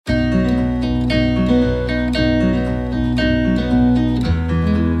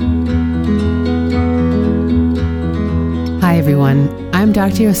everyone. I'm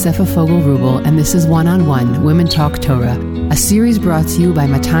Dr. Yosefa Fogel-Rubel, and this is One-on-One Women Talk Torah, a series brought to you by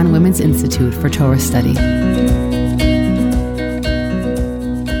Matan Women's Institute for Torah Study.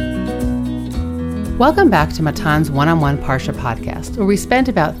 Welcome back to Matan's One-on-One Parsha podcast, where we spent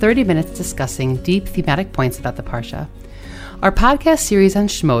about 30 minutes discussing deep thematic points about the Parsha. Our podcast series on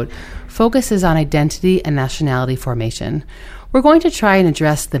Shemot focuses on identity and nationality formation. We're going to try and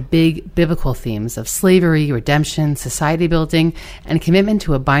address the big biblical themes of slavery, redemption, society building, and commitment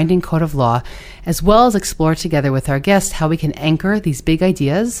to a binding code of law, as well as explore together with our guests how we can anchor these big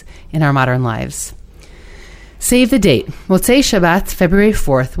ideas in our modern lives. Save the date. Motzei Shabbat, February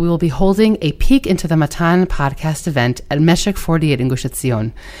 4th, we will be holding a peek into the Matan podcast event at Meshek 48 in Gush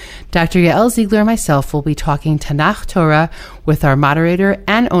Etzion. Dr. Yael Ziegler and myself will be talking Tanakh Torah with our moderator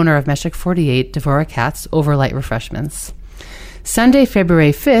and owner of Meshek 48, Devorah Katz, over light refreshments. Sunday,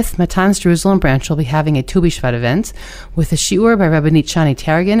 February 5th, Matan's Jerusalem branch will be having a Tu B'Shvat event with a shiur by Rabbanit Shani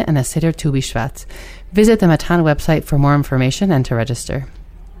Taragin and a Seder Tu B'Shvat. Visit the Matan website for more information and to register.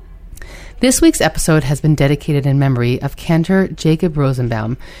 This week's episode has been dedicated in memory of Cantor Jacob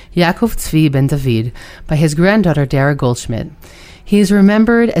Rosenbaum, Yaakov Tzvi ben David, by his granddaughter Dara Goldschmidt. He is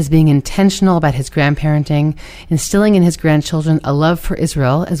remembered as being intentional about his grandparenting, instilling in his grandchildren a love for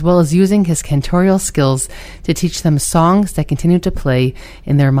Israel, as well as using his cantorial skills to teach them songs that continue to play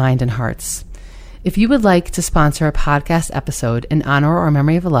in their mind and hearts. If you would like to sponsor a podcast episode in honor or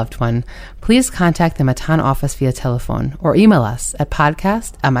memory of a loved one, please contact the Matan office via telephone or email us at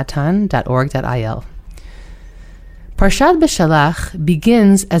podcast@matan.org.il. Parshat Beshalach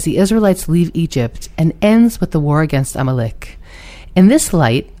begins as the Israelites leave Egypt and ends with the war against Amalek. In this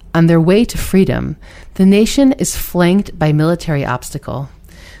light, on their way to freedom, the nation is flanked by military obstacle.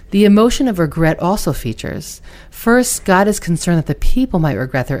 The emotion of regret also features. First, God is concerned that the people might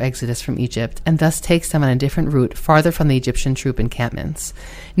regret their exodus from Egypt and thus takes them on a different route farther from the Egyptian troop encampments.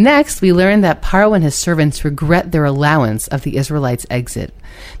 Next, we learn that Paro and his servants regret their allowance of the Israelites' exit.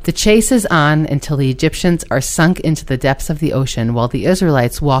 The chase is on until the Egyptians are sunk into the depths of the ocean while the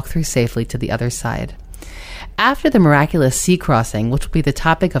Israelites walk through safely to the other side. After the miraculous sea crossing, which will be the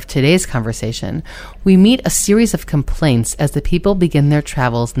topic of today's conversation, we meet a series of complaints as the people begin their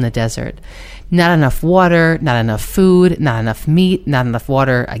travels in the desert. Not enough water, not enough food, not enough meat, not enough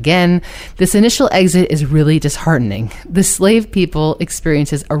water again. This initial exit is really disheartening. The slave people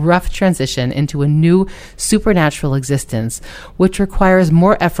experiences a rough transition into a new supernatural existence, which requires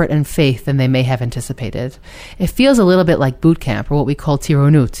more effort and faith than they may have anticipated. It feels a little bit like boot camp, or what we call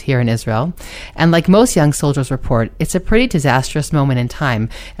tironut here in Israel. And like most young soldiers report, it's a pretty disastrous moment in time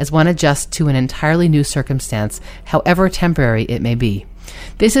as one adjusts to an entirely new circumstance, however temporary it may be.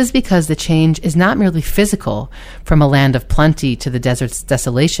 This is because the change is not merely physical, from a land of plenty to the desert's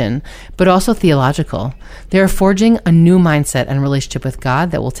desolation, but also theological. They are forging a new mindset and relationship with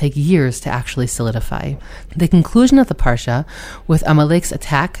God that will take years to actually solidify. The conclusion of the Parsha, with Amalek's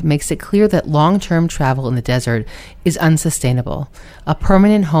attack, makes it clear that long-term travel in the desert is unsustainable. A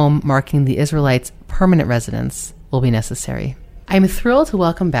permanent home marking the Israelites' permanent residence will be necessary. I'm thrilled to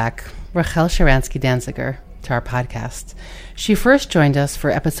welcome back Rachel Sharansky-Danziger to our podcast. She first joined us for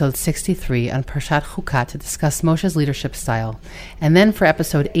episode 63 on Parshat Chukat to discuss Moshe's leadership style, and then for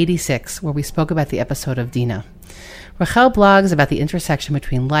episode 86, where we spoke about the episode of Dinah. Rachel blogs about the intersection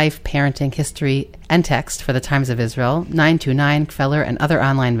between life, parenting, history, and text for the Times of Israel, 929, Kveler, and other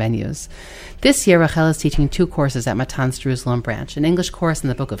online venues. This year, Rachel is teaching 2 courses at Matan's Jerusalem branch, an English course in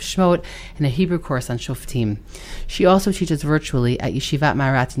the book of Shemot and a Hebrew course on Shoftim. She also teaches virtually at Yeshivat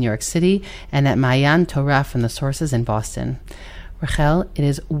Ma'arat in New York City and at Maayan Torah from the Sources in Boston. Rachel, it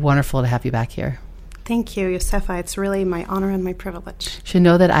is wonderful to have you back here. Thank you, Yosefa. It's really my honor and my privilege. You should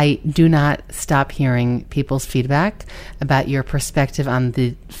know that I do not stop hearing people's feedback about your perspective on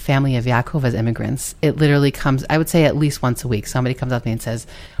the family of Yaakov as immigrants. It literally comes, I would say at least once a week, somebody comes up to me and says,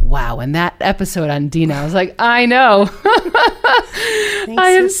 wow, and that episode on Dinah, I was like, I know.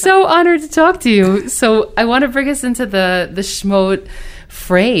 I am so honored to talk to you. So I want to bring us into the Shemot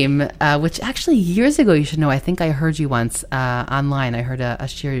frame, which actually years ago, you should know, I think I heard you once online. I heard a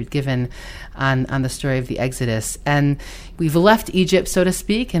shiur you'd given on the story of the Exodus. And we've left Egypt, so to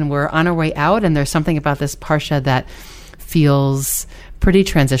speak, and we're on our way out. And there's something about this Parsha that feels pretty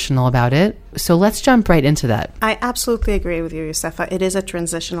transitional about it. So let's jump right into that. I absolutely agree with you, Yosefa. It is a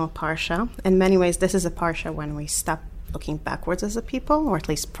transitional Parsha. In many ways, this is a Parsha when we stop looking backwards as a people, or at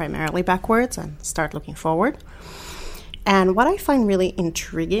least primarily backwards, and start looking forward. And what I find really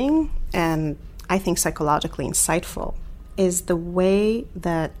intriguing and I think psychologically insightful is the way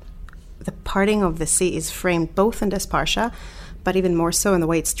that the parting of the sea is framed both in this Parsha, but even more so in the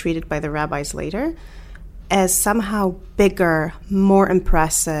way it's treated by the rabbis later. as somehow bigger, more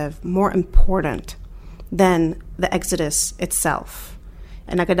impressive, more important than the Exodus itself.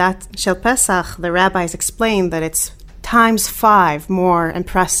 In Agadat Shel Pesach, the rabbis explain that it's times 5 more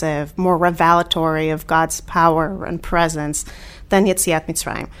impressive, more revelatory of God's power and presence than Yetziat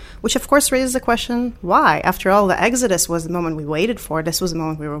Mitzrayim, which of course raises the question, why? After all, the Exodus was the moment we waited for. This was the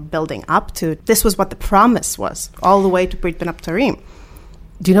moment we were building up to. This was what the promise was, all the way to Brit Ben Abtarim.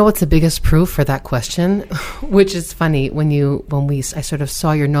 Do you know what's the biggest proof for that question? Which is funny, I sort of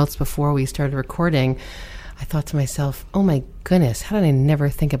saw your notes before we started recording, I thought to myself, oh my goodness, how did I never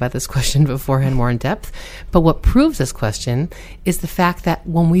think about this question beforehand more in depth? But what proves this question is the fact that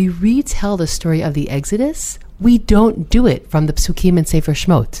when we retell the story of the Exodus, we don't do it from the Psukim and Sefer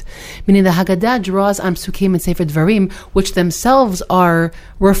Shmot. Meaning the Haggadah draws on Psukim and Sefer Dvarim, which themselves are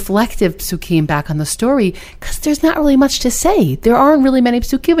reflective Psukim back on the story, because there's not really much to say. There aren't really many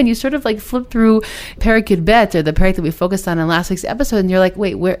Psukim, and you sort of like flip through Perek Yud Bet, or the Perek that we focused on in last week's episode, and you're like,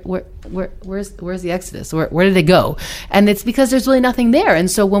 wait, where's the Exodus? Where did it go? And it's because there's really nothing there.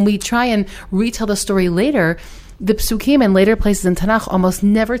 And so when we try and retell the story later, the Psukim and later places in Tanakh almost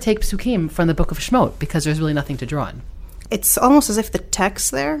never take Psukim from the book of Shemot because there's really nothing to draw on. It's almost as if the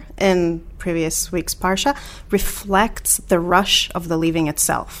text there in previous week's Parsha reflects the rush of the leaving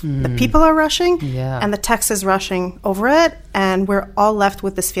itself. The people are rushing, and the text is rushing over it, and we're all left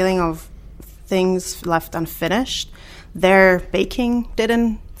with this feeling of things left unfinished. Their baking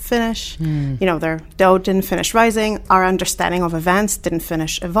didn't finish. Their dough didn't finish rising. Our understanding of events didn't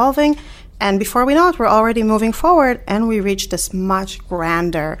finish evolving. And before we know it, we're already moving forward, and we reach this much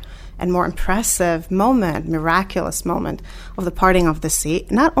grander and more impressive moment, miraculous moment of the parting of the sea.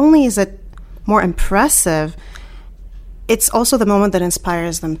 Not only is it more impressive, it's also the moment that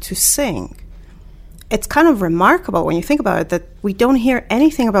inspires them to sing. It's kind of remarkable when you think about it that we don't hear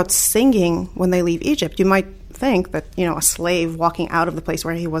anything about singing when they leave Egypt. You might think that, a slave walking out of the place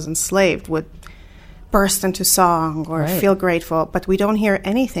where he was enslaved would burst into song or feel grateful, but we don't hear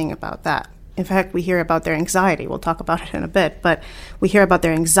anything about that. In fact, we hear about their anxiety. We'll talk about it in a bit, but we hear about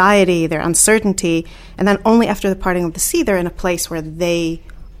their anxiety, their uncertainty, and then only after the parting of the sea, they're in a place where they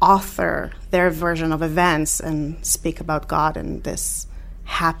author their version of events and speak about God in this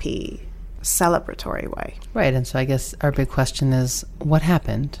happy, celebratory way. Right, and so I guess our big question is, what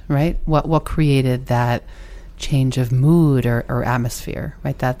happened, right? What created that change of mood or atmosphere,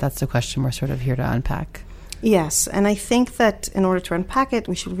 right? That's the question we're sort of here to unpack. Yes, and I think that in order to unpack it,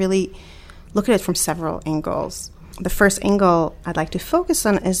 we should really look at it from several angles. The first angle I'd like to focus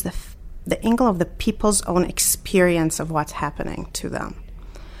on is the angle of the people's own experience of what's happening to them.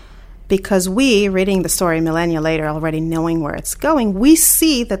 Because we, reading the story millennia later, already knowing where it's going, we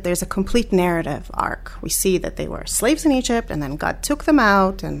see that there's a complete narrative arc. We see that they were slaves in Egypt, and then God took them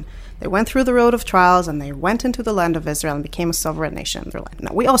out, and they went through the road of trials, and they went into the land of Israel and became a sovereign nation.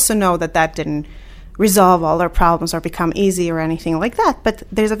 Now, we also know that didn't resolve all their problems or become easy or anything like that, but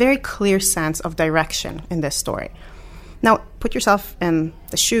there's a very clear sense of direction in this story. Now, put yourself in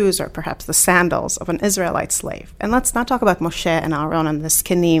the shoes or perhaps the sandals of an Israelite slave. And let's not talk about Moshe and Aaron and the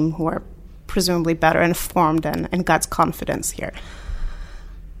Skinim, who are presumably better informed and God's confidence here.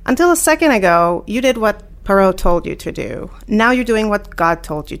 Until a second ago, you did what Paro told you to do. Now you're doing what God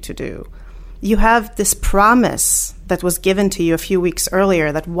told you to do. You have this promise that was given to you a few weeks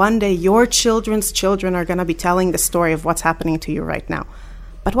earlier that one day your children's children are going to be telling the story of what's happening to you right now.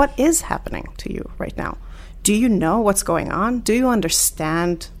 But what is happening to you right now? Do you know what's going on? Do you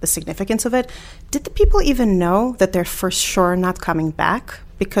understand the significance of it? Did the people even know that they're for sure not coming back?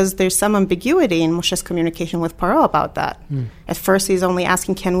 Because there's some ambiguity in Moshe's communication with Paro about that. At first, he's only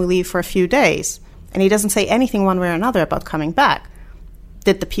asking, can we leave for a few days? And he doesn't say anything one way or another about coming back.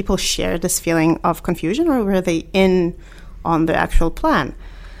 Did the people share this feeling of confusion, or were they in on the actual plan?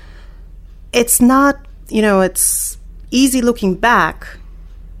 It's not, it's easy looking back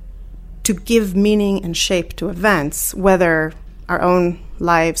to give meaning and shape to events, whether our own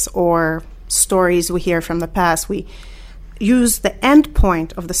lives or stories we hear from the past. We use the end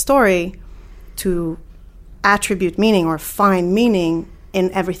point of the story to attribute meaning or find meaning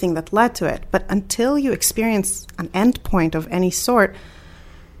in everything that led to it. But until you experience an end point of any sort,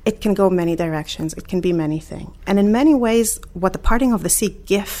 it can go many directions. It can be many things. And in many ways, what the parting of the sea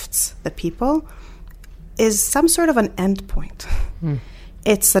gifts the people is some sort of an end point.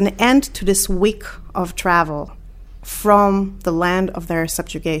 It's an end to this week of travel from the land of their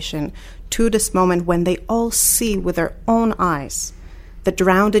subjugation to this moment when they all see with their own eyes the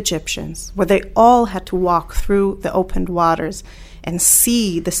drowned Egyptians, where they all had to walk through the opened waters and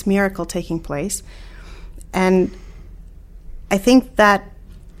see this miracle taking place. And I think that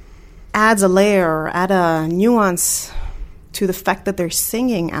adds a layer or add a nuance to the fact that they're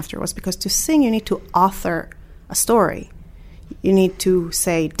singing afterwards, because to sing, you need to author a story. You need to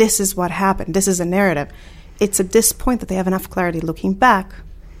say, this is what happened, this is a narrative. It's at this point that they have enough clarity looking back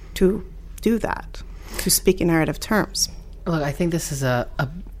to do that, to speak in narrative terms. Look, I think this is a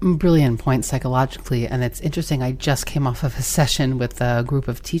brilliant point psychologically, and it's interesting. I just came off of a session with a group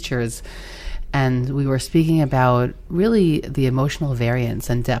of teachers, and we were speaking about really the emotional variance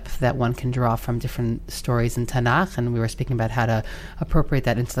and depth that one can draw from different stories in Tanakh. And we were speaking about how to appropriate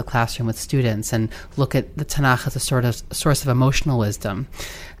that into the classroom with students and look at the Tanakh as a sort of source of emotional wisdom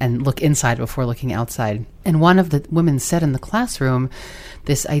and look inside before looking outside. And one of the women said in the classroom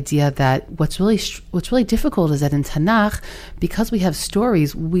this idea that what's really difficult is that in Tanakh, because we have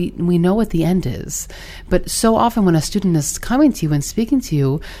stories, we know what the end is. But so often when a student is coming to you and speaking to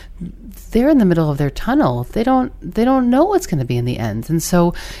you, they're in the middle of their tunnel. They don't know what's going to be in the end. And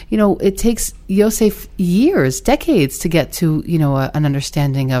so, it takes Yosef years, decades to get to, an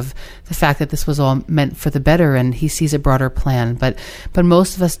understanding of the fact that this was all meant for the better and he sees a broader plan. But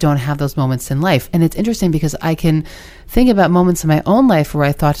most of us don't have those moments in life. And it's interesting because I can think about moments in my own life where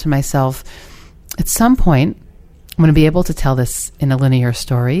I thought to myself, at some point, I'm going to be able to tell this in a linear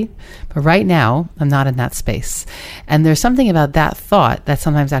story, but right now I'm not in that space. And there's something about that thought that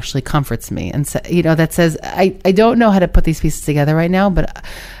sometimes actually comforts me, and that says I don't know how to put these pieces together right now, but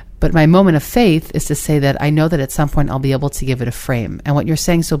my moment of faith is to say that I know that at some point I'll be able to give it a frame. And what you're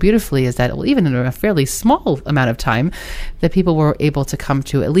saying so beautifully is that even in a fairly small amount of time, that people were able to come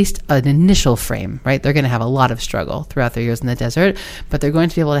to at least an initial frame, right? They're going to have a lot of struggle throughout their years in the desert, but they're going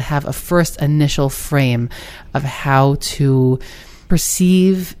to be able to have a first initial frame of how to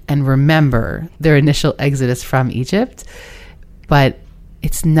perceive and remember their initial exodus from Egypt. But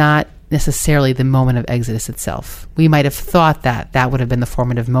it's not necessarily the moment of exodus itself. We might have thought that would have been the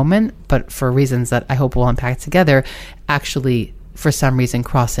formative moment, but for reasons that I hope we'll unpack together, actually, for some reason,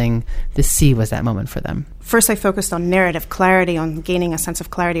 crossing the sea was that moment for them. First, I focused on narrative clarity, on gaining a sense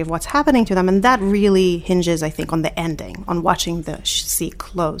of clarity of what's happening to them, and that really hinges, I think, on the ending, on watching the sea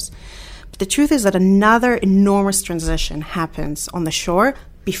close. But the truth is that another enormous transition happens on the shore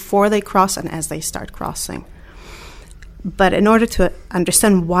before they cross and as they start crossing. But in order to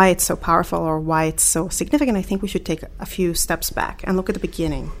understand why it's so powerful or why it's so significant, I think we should take a few steps back and look at the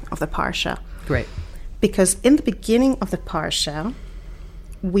beginning of the Parsha. Great. Because in the beginning of the Parsha,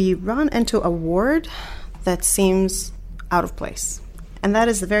 we run into a word that seems out of place. And that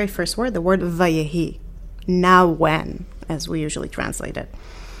is the very first word, the word Vayehi. Now when, as we usually translate it.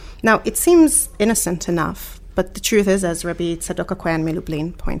 Now, it seems innocent enough, but the truth is, as Rabbi Tzadok Cohen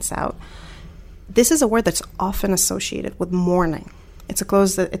Milublin points out, this is a word that's often associated with mourning. It's a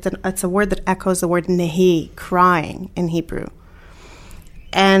word that echoes the word nehi, crying in Hebrew.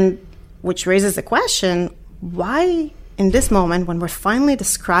 And which raises the question, why in this moment when we're finally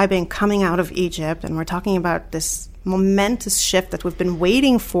describing coming out of Egypt and we're talking about this momentous shift that we've been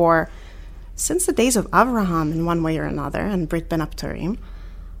waiting for since the days of Avraham in one way or another and Brit Ben Abtarim,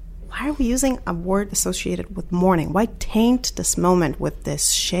 why are we using a word associated with mourning? Why taint this moment with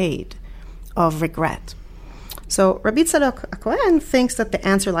this shade of regret? So Rabbi Tzadok Cohen thinks that the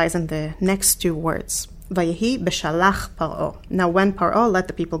answer lies in the next two words, Vayehi b'shalach Paro. Now when Paro let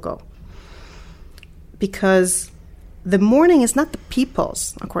the people go. Because the mourning is not the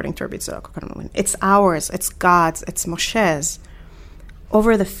people's, according to Rabbi Tzadok Cohen. It's ours, it's God's, it's Moshe's,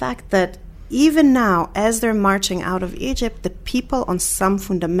 over the fact that even now, as they're marching out of Egypt, the people on some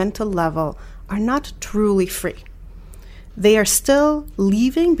fundamental level are not truly free. They are still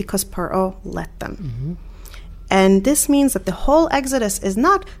leaving because Paro let them. Mm-hmm. And this means that the whole Exodus is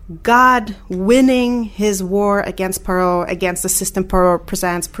not God winning his war against Paro, against the system Paro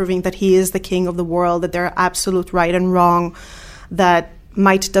presents, proving that he is the king of the world, that there are absolute right and wrong, that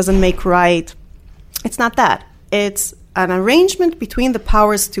might doesn't make right. It's not that. It's an arrangement between the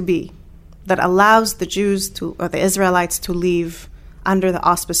powers to be that allows the Jews or the Israelites to leave under the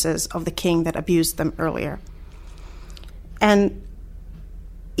auspices of the king that abused them earlier. And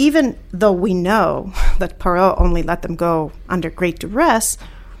even though we know that Paro only let them go under great duress,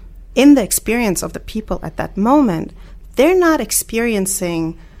 in the experience of the people at that moment, they're not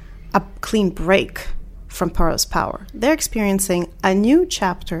experiencing a clean break from Paro's power. They're experiencing a new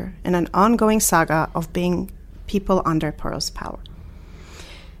chapter in an ongoing saga of being people under Paro's power.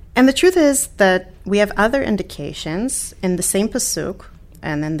 And the truth is that we have other indications in the same pasuk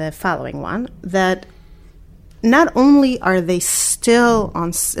and in the following one that not only are they still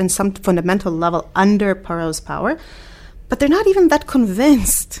in some fundamental level under Paro's power, but they're not even that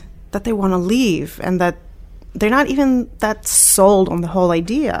convinced that they want to leave and that they're not even that sold on the whole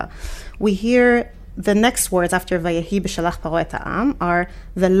idea. We hear the next words after Vayehi b'shalach Paro et ha'am are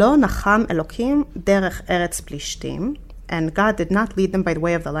Velo nacham Elokim derech eretz plishtim, and God did not lead them by the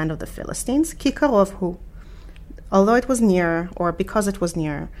way of the land of the Philistines, ki karov hu, although it was near, or because it was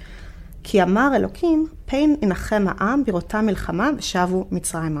near. Ki amar Elokim pein inachem ha'am birota milchama v'shavu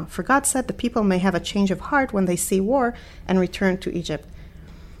mitzrayma. For God said the people may have a change of heart when they see war and return to Egypt.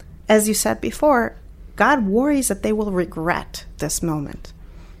 As you said before, God worries that they will regret this moment.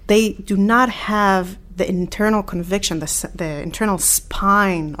 They do not have the internal conviction, the internal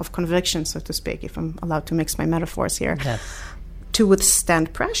spine of conviction, so to speak, if I'm allowed to mix my metaphors here, yes, to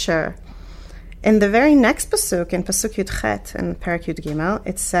withstand pressure. In the very next pasuk, in pasuk Yud Chet and Perek Yud Gimel,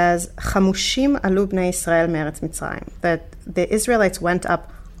 it says, Chamushim alu bnei Israel me'eretz Mitzrayim, that the Israelites went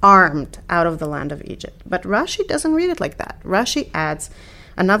up armed out of the land of Egypt. But Rashi doesn't read it like that. Rashi adds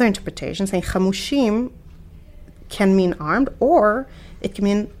another interpretation, saying Chamushim can mean armed, or it can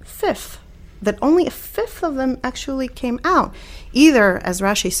mean fifth, that only a fifth of them actually came out. Either, as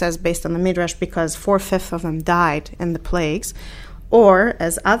Rashi says, based on the Midrash, because 4/5 of them died in the plagues, or,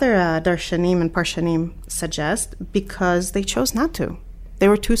 as other darshanim and parshanim suggest, because they chose not to. They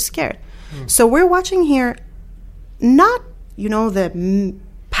were too scared. So we're watching here not, the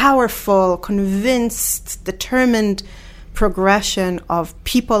powerful, convinced, determined progression of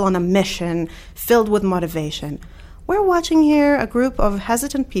people on a mission filled with motivation. We're watching here a group of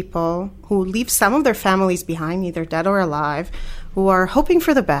hesitant people who leave some of their families behind, either dead or alive, who are hoping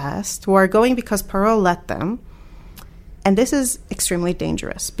for the best, who are going because Paro let them. And this is extremely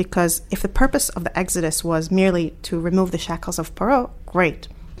dangerous, because if the purpose of the Exodus was merely to remove the shackles of Paro, great.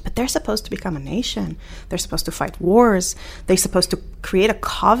 But they're supposed to become a nation. They're supposed to fight wars. They're supposed to create a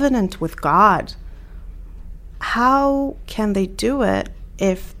covenant with God. How can they do it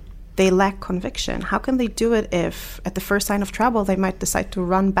if they lack conviction? How can they do it if, at the first sign of trouble, they might decide to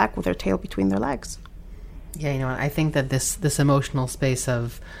run back with their tail between their legs? Yeah, I think that this emotional space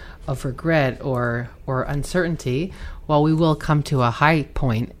of regret or uncertainty, while we will come to a high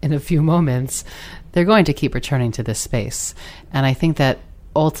point in a few moments, they're going to keep returning to this space. And I think that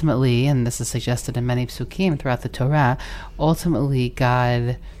ultimately, and this is suggested in many psukim throughout the Torah, ultimately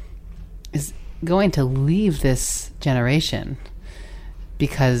God is going to leave this generation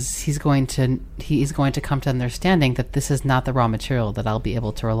because he's going to come to understanding that this is not the raw material that I'll be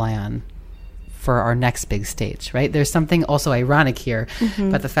able to rely on for our next big stage, right? There's something also ironic here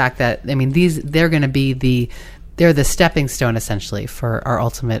about the fact that, they're the stepping stone essentially for our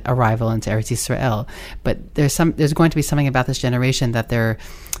ultimate arrival into Eretz Yisrael. But there's going to be something about this generation that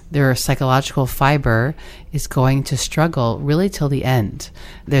their psychological fiber is going to struggle really till the end.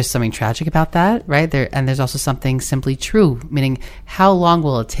 There's something tragic about that, right? And there's also something simply true, meaning how long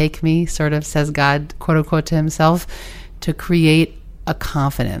will it take me, sort of says God, quote unquote, to himself, to create a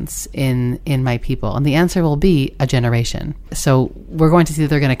confidence in my people? And the answer will be a generation. So we're going to see that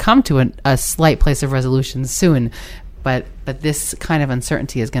they're going to come to a slight place of resolution soon, but this kind of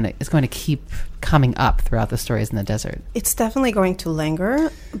uncertainty is going to keep coming up throughout the stories in the desert. It's definitely going to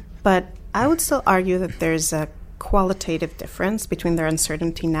linger, but I would still argue that there's a qualitative difference between their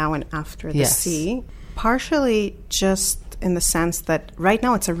uncertainty now and after the sea, partially just in the sense that right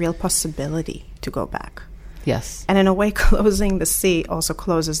now it's a real possibility to go back. Yes. And in a way, closing the sea also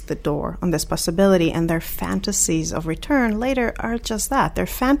closes the door on this possibility, and their fantasies of return later are just that. They're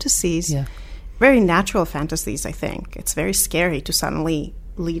fantasies, very natural fantasies, I think. It's very scary to suddenly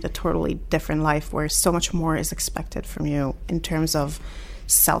lead a totally different life where so much more is expected from you in terms of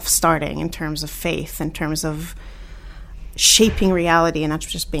self-starting, in terms of faith, in terms of shaping reality and not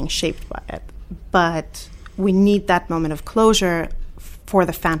just being shaped by it. But we need that moment of closure for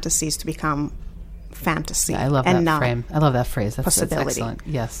the fantasies to become fantasy. I love that frame. I love that phrase. That's excellent.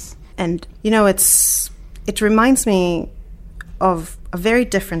 Yes. And, it reminds me of a very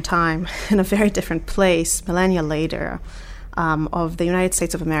different time in a very different place, millennia later, of the United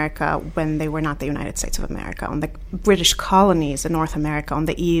States of America when they were not the United States of America, on the British colonies in North America on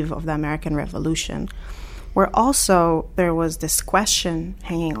the eve of the American Revolution, where also there was this question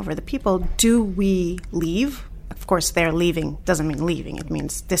hanging over the people, do we leave? Of course, their leaving doesn't mean leaving. It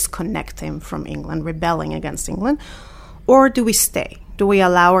means disconnecting from England, rebelling against England. Or do we stay? Do we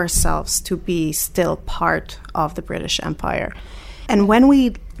allow ourselves to be still part of the British Empire? And when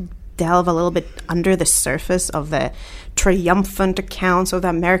we delve a little bit under the surface of the triumphant accounts of the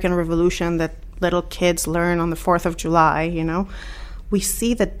American Revolution that little kids learn on the 4th of July, we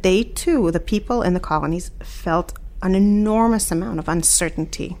see that they too, the people in the colonies, felt an enormous amount of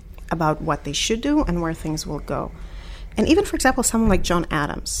uncertainty about what they should do and where things will go. And even, for example, someone like John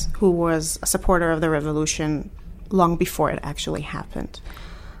Adams, who was a supporter of the revolution long before it actually happened,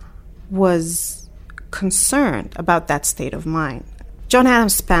 was concerned about that state of mind. John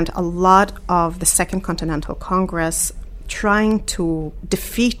Adams spent a lot of the Second Continental Congress trying to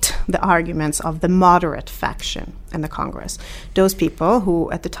defeat the arguments of the moderate faction in the Congress. Those people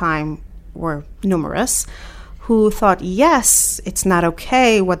who at the time were numerous, who thought, yes, it's not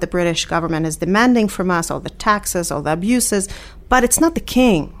okay what the British government is demanding from us, all the taxes, all the abuses, but it's not the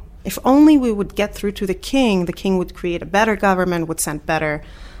king. If only we would get through to the king would create a better government, would send better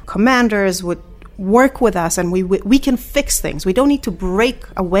commanders, would work with us, and we can fix things. We don't need to break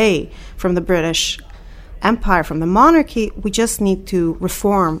away from the British Empire, from the monarchy. We just need to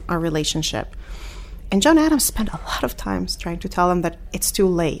reform our relationship. And John Adams spent a lot of time trying to tell them that it's too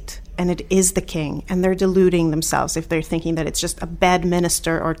late, and it is the king, and they're deluding themselves if they're thinking that it's just a bad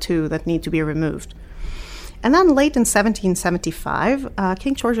minister or two that need to be removed. And then late in 1775,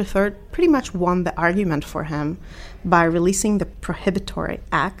 King George III pretty much won the argument for him by releasing the Prohibitory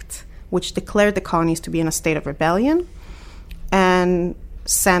Act, which declared the colonies to be in a state of rebellion and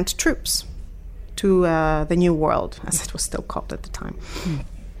sent troops to the New World, as it was still called at the time.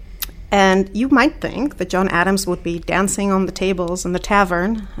 And you might think that John Adams would be dancing on the tables in the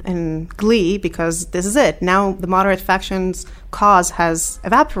tavern in glee because this is it. Now the moderate faction's cause has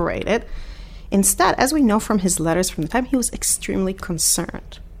evaporated. Instead, as we know from his letters from the time, he was extremely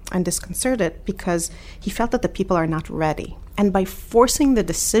concerned and disconcerted because he felt that the people are not ready. And by forcing the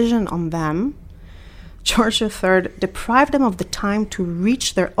decision on them, George III deprived them of the time to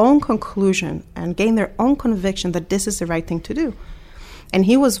reach their own conclusion and gain their own conviction that this is the right thing to do. And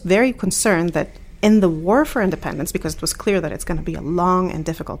he was very concerned that in the war for independence, because it was clear that it's going to be a long and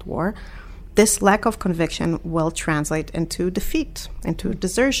difficult war, this lack of conviction will translate into defeat, into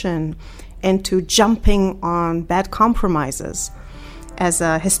desertion, into jumping on bad compromises. As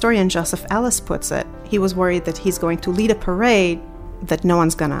historian Joseph Ellis puts it, he was worried that he's going to lead a parade that no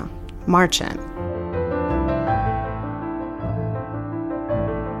one's going to march in.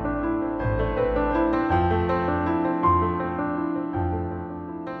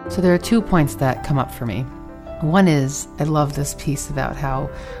 So there are 2 points that come up for me. One is, I love this piece about how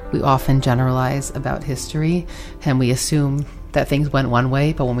we often generalize about history and we assume that things went one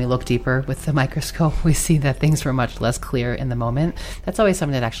way, but when we look deeper with the microscope, we see that things were much less clear in the moment. That's always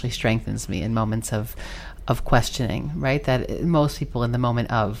something that actually strengthens me in moments of questioning, right? That most people in the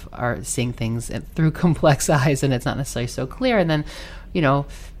moment are seeing things through complex eyes and it's not necessarily so clear. And then,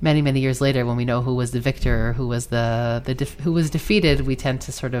 many, many years later, when we know who was the victor or who was who was defeated, we tend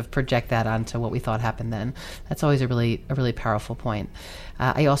to sort of project that onto what we thought happened then. That's always a really powerful point.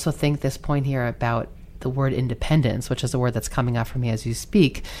 I also think this point here about the word independence, which is a word that's coming up for me as you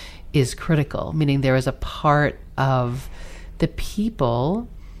speak, is critical, meaning there is a part of the people,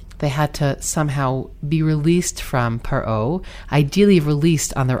 they had to somehow be released from Paro, ideally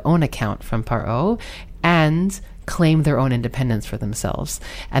released on their own account from Paro, and claim their own independence for themselves.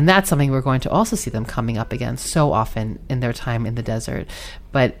 And that's something we're going to also see them coming up against so often in their time in the desert.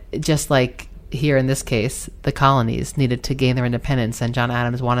 But just like here in this case, the colonies needed to gain their independence, and John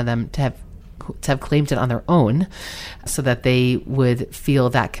Adams wanted them to have claimed it on their own so that they would feel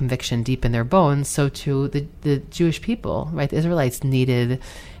that conviction deep in their bones. So too the Jewish people, right, the Israelites needed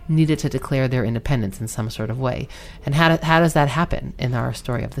to declare their independence in some sort of way. And how does that happen in our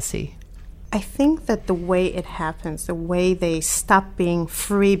story of the sea? I think that the way it happens, the way they stop being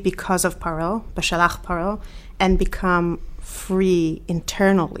free because of Paro, Bashalach Paro, and become free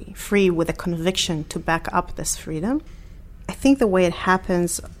internally, free with a conviction to back up this freedom, I think the way it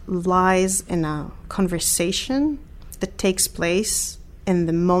happens lies in a conversation that takes place in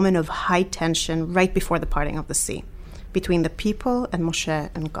the moment of high tension right before the parting of the sea between the people and Moshe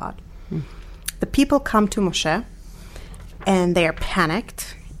and God. The people come to Moshe and they are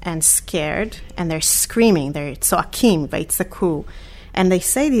panicked and scared and they're screaming, they're tzoakim vayitzaku, and they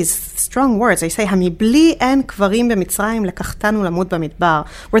say these strong words. They say, "Hamibli en kvarim b'Mitzrayim lekachtanu lamut b'midbar."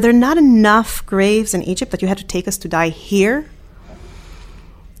 Were there not enough graves in Egypt that you had to take us to die here?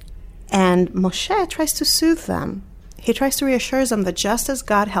 And Moshe tries to soothe them. He tries to reassure them that just as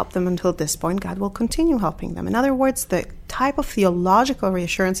God helped them until this point, God will continue helping them. In other words, the type of theological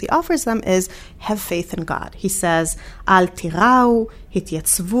reassurance he offers them is, have faith in God. He says, Al tirau,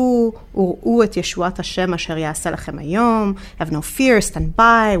 hityatzvu, ur'u et yeshuat Hashem asher ya'aseh lachem hayom. Have no fear, stand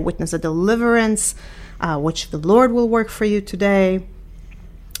by, witness a deliverance, which the Lord will work for you today.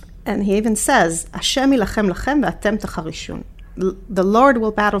 And he even says, Hashem yilachem lachem ve'atem tacharishun. The Lord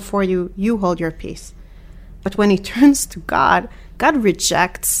will battle for you, you hold your peace. But when he turns to God, God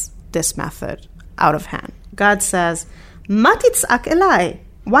rejects this method out of hand. God says, "Ma titzak elai?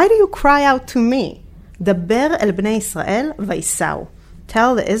 Why do you cry out to me? Daber el bnei Israel vaisau."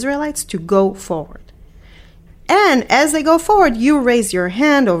 Tell the Israelites to go forward. And as they go forward, you raise your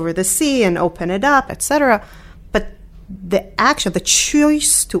hand over the sea and open it up, etc. But the action, the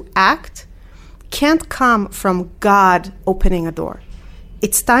choice to act, can't come from God opening a door.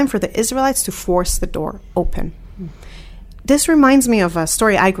 It's time for the Israelites to force the door open. This reminds me of a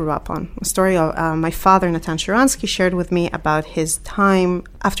story I grew up on, a story my father, Natan Sharansky, shared with me about his time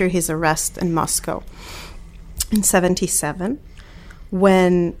after his arrest in Moscow in 1977,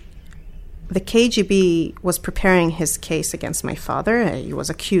 when the KGB was preparing his case against my father. He was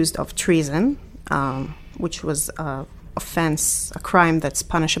accused of treason, which was an offense, a crime that's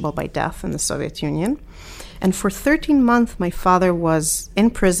punishable by death in the Soviet Union. And for 13 months, my father was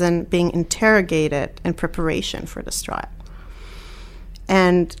in prison being interrogated in preparation for this trial.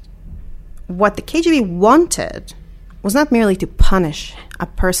 And what the KGB wanted was not merely to punish a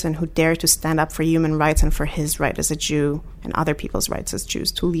person who dared to stand up for human rights and for his right as a Jew and other people's rights as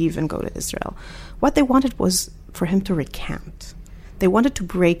Jews to leave and go to Israel. What they wanted was for him to recant. They wanted to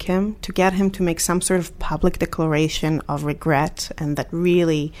break him, to get him to make some sort of public declaration of regret and that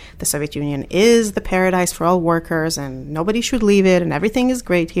really the Soviet Union is the paradise for all workers and nobody should leave it and everything is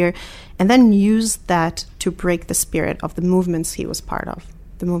great here, and then use that to break the spirit of the movements he was part of.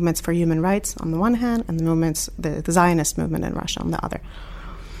 The movements for human rights on the one hand and the movements, the Zionist movement in Russia on the other.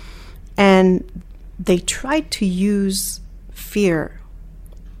 And they tried to use fear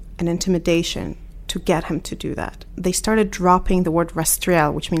and intimidation to get him to do that. They started dropping the word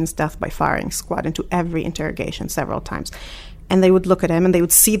rastriel, which means death by firing squad, into every interrogation several times. And they would look at him and they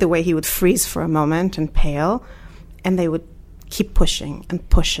would see the way he would freeze for a moment and pale, and they would keep pushing and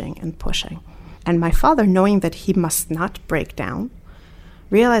pushing and pushing. And my father, knowing that he must not break down,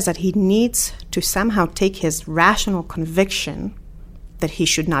 realized that he needs to somehow take his rational conviction that he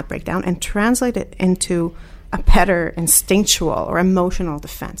should not break down and translate it into a better instinctual or emotional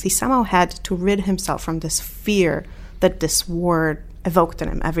defense. He somehow had to rid himself from this fear that this word evoked in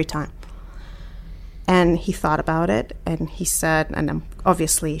him every time. And he thought about it, and he said, and I'm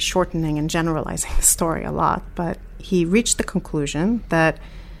obviously shortening and generalizing the story a lot, but he reached the conclusion that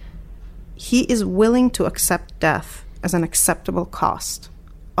he is willing to accept death as an acceptable cost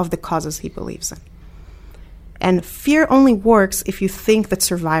of the causes he believes in. And fear only works if you think that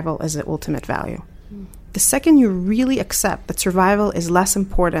survival is the ultimate value. The second you really accept that survival is less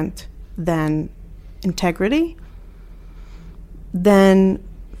important than integrity, then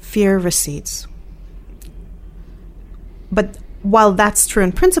fear recedes. But while that's true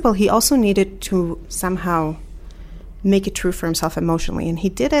in principle, he also needed to somehow make it true for himself emotionally. And he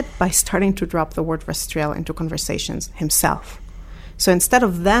did it by starting to drop the word rastriel into conversations himself. So instead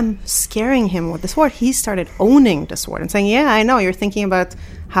of them scaring him with this word, he started owning this word and saying, yeah, I know, you're thinking about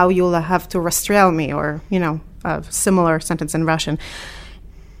how you'll have to rastriel me, or, a similar sentence in Russian.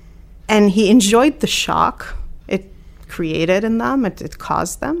 And he enjoyed the shock it created in them, it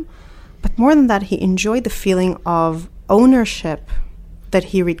caused them. But more than that, he enjoyed the feeling of ownership that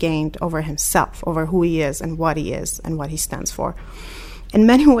he regained over himself, over who he is and what he stands for. In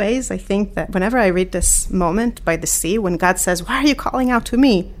many ways, I think that whenever I read this moment by the sea, when God says, why are you calling out to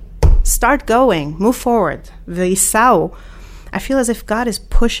me? Start going, move forward, v'isau. I feel as if God is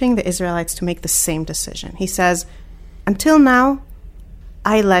pushing the Israelites to make the same decision. He says, until now,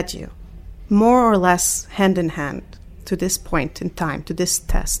 I led you, more or less hand in hand, to this point in time, to this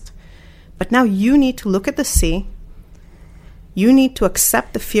test. But now you need to look at the sea. You need to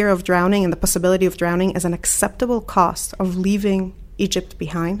accept the fear of drowning and the possibility of drowning as an acceptable cost of leaving Egypt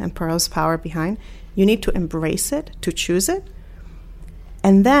behind and Pharaoh's power behind. You need to embrace it, to choose it,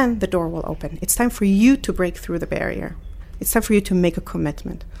 and then the door will open. It's time for you to break through the barrier. It's time for you to make a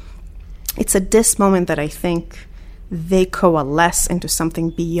commitment. It's at this moment that I think they coalesce into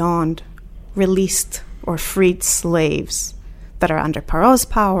something beyond released or freed slaves that are under Pharaoh's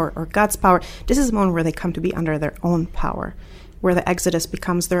power or God's power. This is a moment where they come to be under their own power, where the Exodus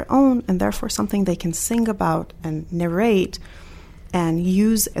becomes their own and therefore something they can sing about and narrate and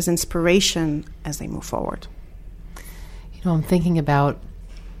use as inspiration as they move forward. I'm thinking about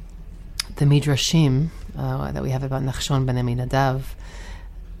the Midrashim that we have about Nachshon ben Aminadav,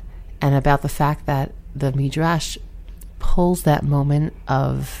 and about the fact that the Midrash pulls that moment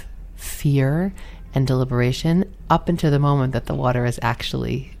of fear and deliberation up into the moment that the water is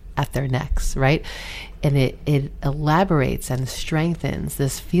actually at their necks, right? And it elaborates and strengthens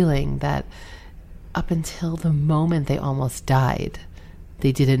this feeling that up until the moment they almost died,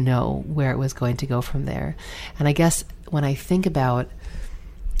 they didn't know where it was going to go from there. And I guess when I think about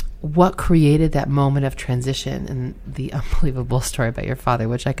what created that moment of transition and the unbelievable story about your father,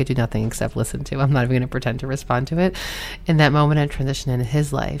 which I could do nothing except listen to. I'm not even going to pretend to respond to it. In that moment of transition in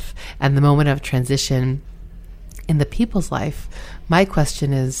his life and the moment of transition in the people's life, my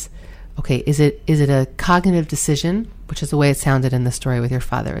question is, okay, is it a cognitive decision, which is the way it sounded in the story with your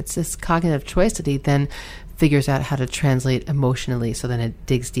father? It's this cognitive choice that he then figures out how to translate emotionally, so then it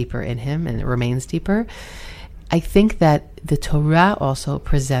digs deeper in him and it remains deeper. I think that the Torah also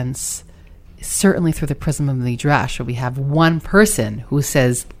presents, certainly through the prism of the Midrash, where we have one person who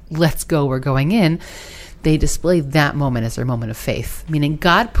says, let's go, we're going in. They display that moment as their moment of faith, meaning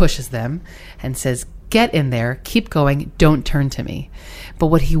God pushes them and says, get in there, keep going, don't turn to me. But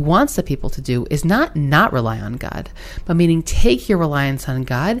what he wants the people to do is not rely on God, but meaning take your reliance on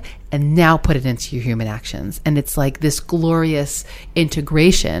God and now put it into your human actions. And it's like this glorious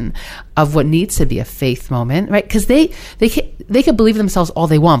integration of what needs to be a faith moment, right? Because they could believe themselves all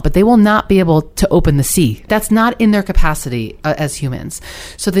they want, but they will not be able to open the sea. That's not in their capacity as humans.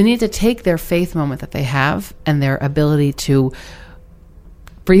 So they need to take their faith moment that they have and their ability to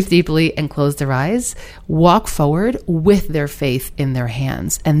breathe deeply and close their eyes, walk forward with their faith in their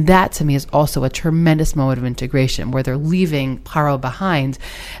hands. And that to me is also a tremendous moment of integration where they're leaving Paro behind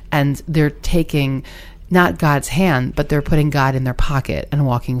and they're taking not God's hand, but they're putting God in their pocket and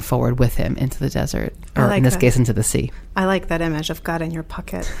walking forward with him into the desert, or in this case, into the sea. I like that image of God in your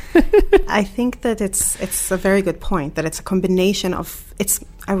pocket. I think that it's a very good point, that it's a combination of,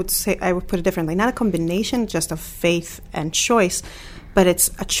 I would put it differently, not a combination just of faith and choice, but it's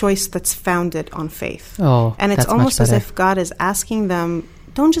a choice that's founded on faith. Oh, and it's that's almost much better. as if God is asking them,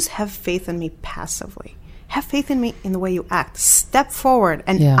 don't just have faith in me passively. Have faith in me in the way you act. Step forward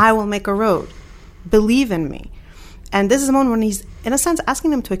and I will make a road. Believe in me. And this is a moment when he's, in a sense,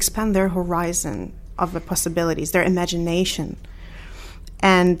 asking them to expand their horizon of the possibilities, their imagination.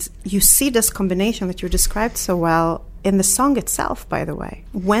 And you see this combination that you described so well in the song itself, by the way.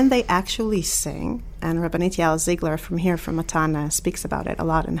 When they actually sing, and Rabbanit Yael Ziegler from Matan speaks about it a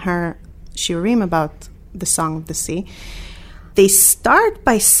lot in her shiurim about the Song of the Sea, they start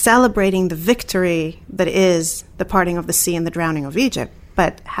by celebrating the victory that is the parting of the sea and the drowning of Egypt.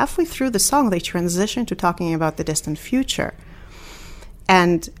 But halfway through the song, they transition to talking about the distant future.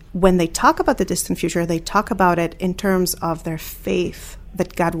 And when they talk about the distant future, they talk about it in terms of their faith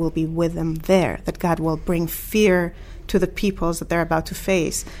that God will be with them there, that God will bring fear to the peoples that they're about to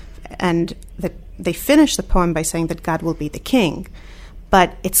face. And that they finish the poem by saying that God will be the king.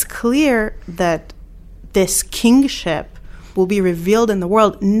 But it's clear that this kingship will be revealed in the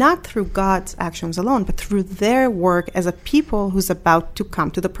world, not through God's actions alone, but through their work as a people who's about to come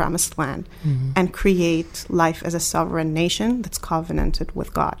to the promised land and create life as a sovereign nation that's covenanted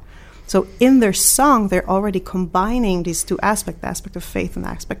with God. So in their song, they're already combining these two aspects, the aspect of faith and the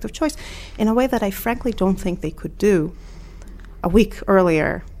aspect of choice, in a way that I frankly don't think they could do a week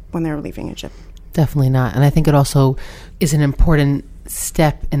earlier when they were leaving Egypt. Definitely not. And I think it also is an important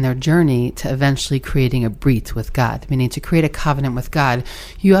step in their journey to eventually creating a brit with God, meaning to create a covenant with God.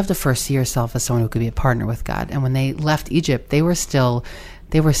 You have to first see yourself as someone who could be a partner with God. And when they left Egypt, they were still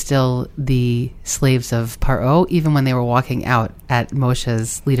the slaves of Paro, even when they were walking out at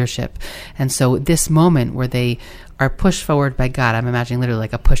Moshe's leadership. And so this moment where they are pushed forward by God, I'm imagining literally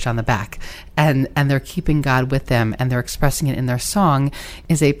like a push on the back, and they're keeping God with them and they're expressing it in their song,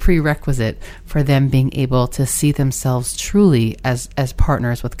 is a prerequisite for them being able to see themselves truly as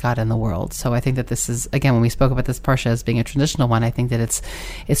partners with God in the world. So I think that this is, again, when we spoke about this parsha as being a transitional one, I think that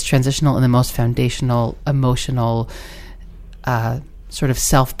it's transitional in the most foundational, emotional, sort of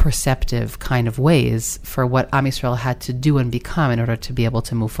self-perceptive kind of ways for what Am Yisrael had to do and become in order to be able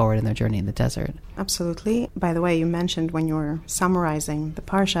to move forward in their journey in the desert. Absolutely. By the way, you mentioned when you were summarizing the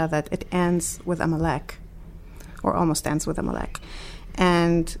Parsha that it ends with Amalek, or almost ends with Amalek.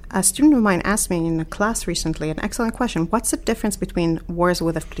 And a student of mine asked me in a class recently an excellent question. What's the difference between wars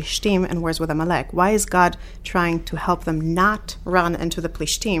with the Plishtim and wars with Amalek? Why is God trying to help them not run into the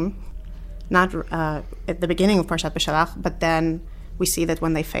Plishtim, not at the beginning of Parshat Beshalach, but then we see that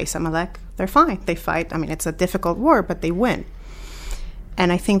when they face Amalek, they're fine. They fight. I mean, it's a difficult war, but they win.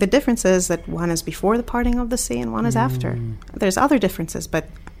 And I think the difference is that one is before the parting of the sea and one is after. There's other differences, but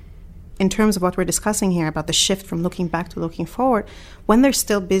in terms of what we're discussing here about the shift from looking back to looking forward, when they're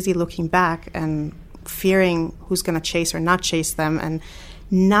still busy looking back and fearing who's going to chase or not chase them and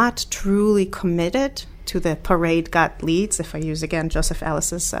not truly committed to the parade God leads, if I use again Joseph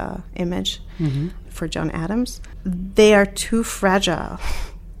Ellis's image for John Adams, they are too fragile.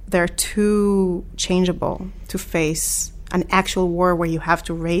 They're too changeable to face an actual war where you have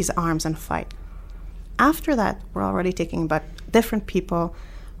to raise arms and fight. After that, we're already talking about different people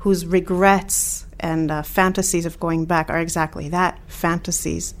whose regrets and fantasies of going back are exactly that,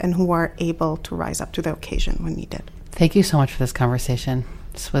 fantasies, and who are able to rise up to the occasion when needed. Thank you so much for this conversation.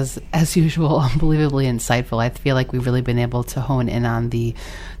 This was, as usual, unbelievably insightful. I feel like we've really been able to hone in on the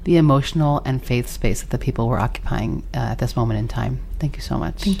emotional and faith space that the people were occupying at this moment in time. Thank you so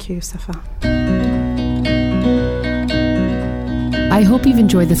much. Thank you, Safa. I hope you've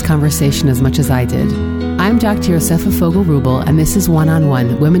enjoyed this conversation as much as I did. I'm Dr. Yosefa Fogel-Rubel, and this is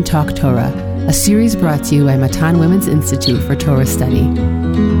One-on-One Women Talk Torah, a series brought to you by Matan Women's Institute for Torah Study.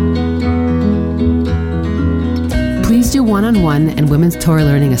 Please do One-on-One and Women's Torah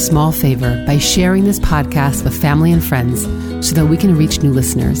Learning a small favor by sharing this podcast with family and friends so that we can reach new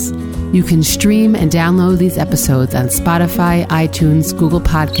listeners. You can stream and download these episodes on Spotify, iTunes, Google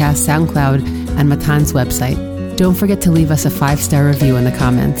Podcasts, SoundCloud, and Matan's website. Don't forget to leave us a 5-star review in the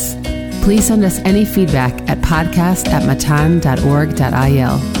comments. Please send us any feedback at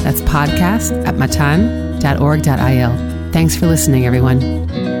podcast@matan.org.il. That's podcast@matan.org.il. Thanks for listening, everyone.